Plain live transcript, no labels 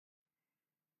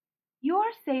You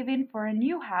are saving for a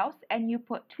new house and you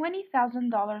put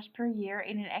 $20,000 per year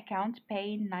in an account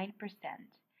paying 9%.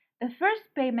 The first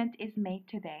payment is made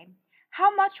today.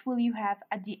 How much will you have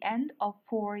at the end of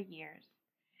 4 years?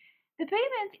 The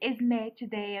payment is made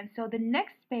today, and so the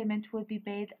next payment will be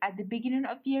made at the beginning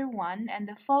of year one, and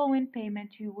the following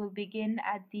payment you will begin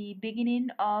at the beginning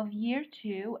of year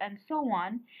two, and so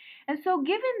on. And so,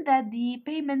 given that the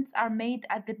payments are made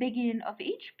at the beginning of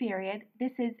each period,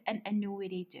 this is an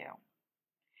annuity due.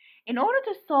 In order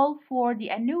to solve for the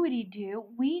annuity due,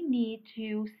 we need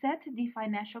to set the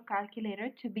financial calculator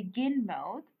to begin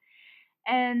mode.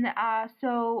 And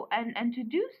to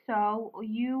do so,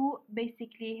 you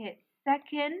basically hit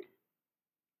second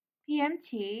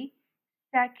PMT,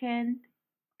 second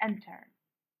enter.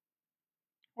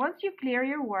 Once you clear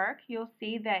your work, you'll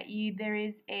see that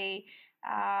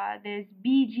there's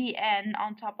BGN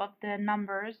on top of the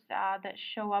numbers that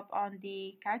show up on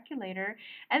the calculator,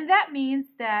 and that means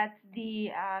that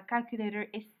the calculator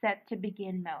is set to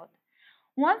begin mode.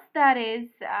 Once that is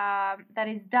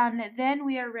done, then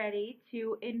we are ready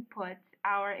to input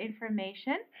our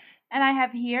information. And I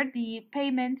have here the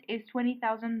payment is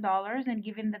 $20,000, and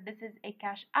given that this is a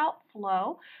cash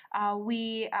outflow,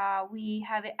 we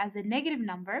have it as a negative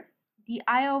number. The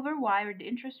I over Y, or the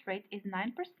interest rate, is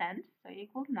 9%, so it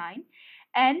equals 9.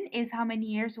 N is how many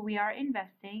years we are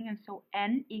investing, and so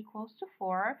N equals to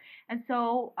 4. And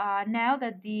so now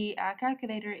that the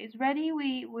calculator is ready,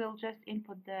 we will just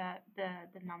input the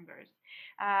numbers.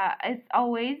 It's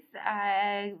always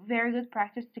very good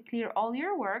practice to clear all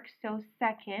your work. So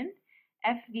second,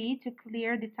 FV to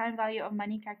clear the time value of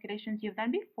money calculations you've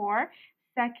done before.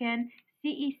 Second,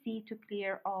 CEC to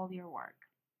clear all your work.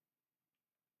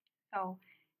 So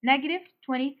negative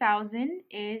 20,000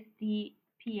 is the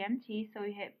PMT, so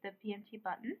we hit the PMT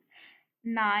button.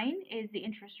 9 is the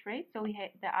interest rate, so we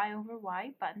hit the I over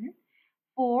Y button.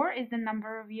 4 is the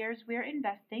number of years we're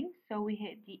investing, so we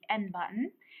hit the N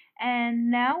button. And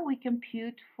now we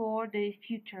compute for the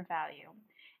future value.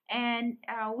 And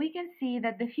we can see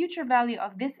that the future value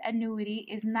of this annuity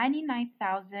is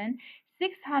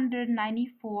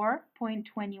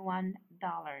 $99,694.21.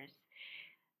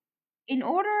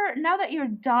 Now that you're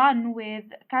done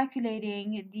with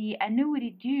calculating the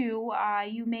annuity due,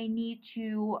 you may need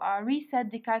to reset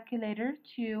the calculator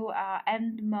to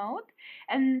end mode.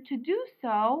 And to do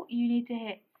so, you need to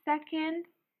hit second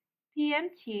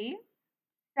PMT,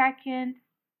 second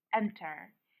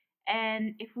enter.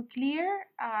 And if we clear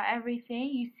everything,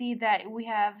 you see that we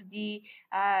have the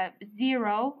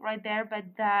 0 right there,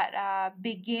 but that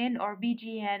begin or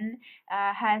BGN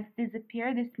has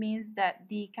disappeared. This means that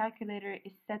the calculator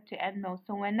is set to end mode.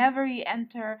 So whenever you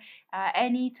enter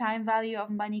any time value of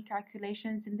money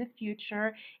calculations in the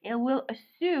future, it will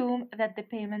assume that the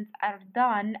payments are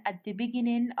done at the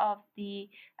beginning of the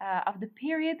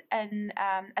period, and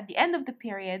at the end of the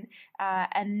period,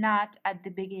 and not at the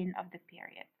beginning of the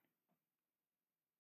period.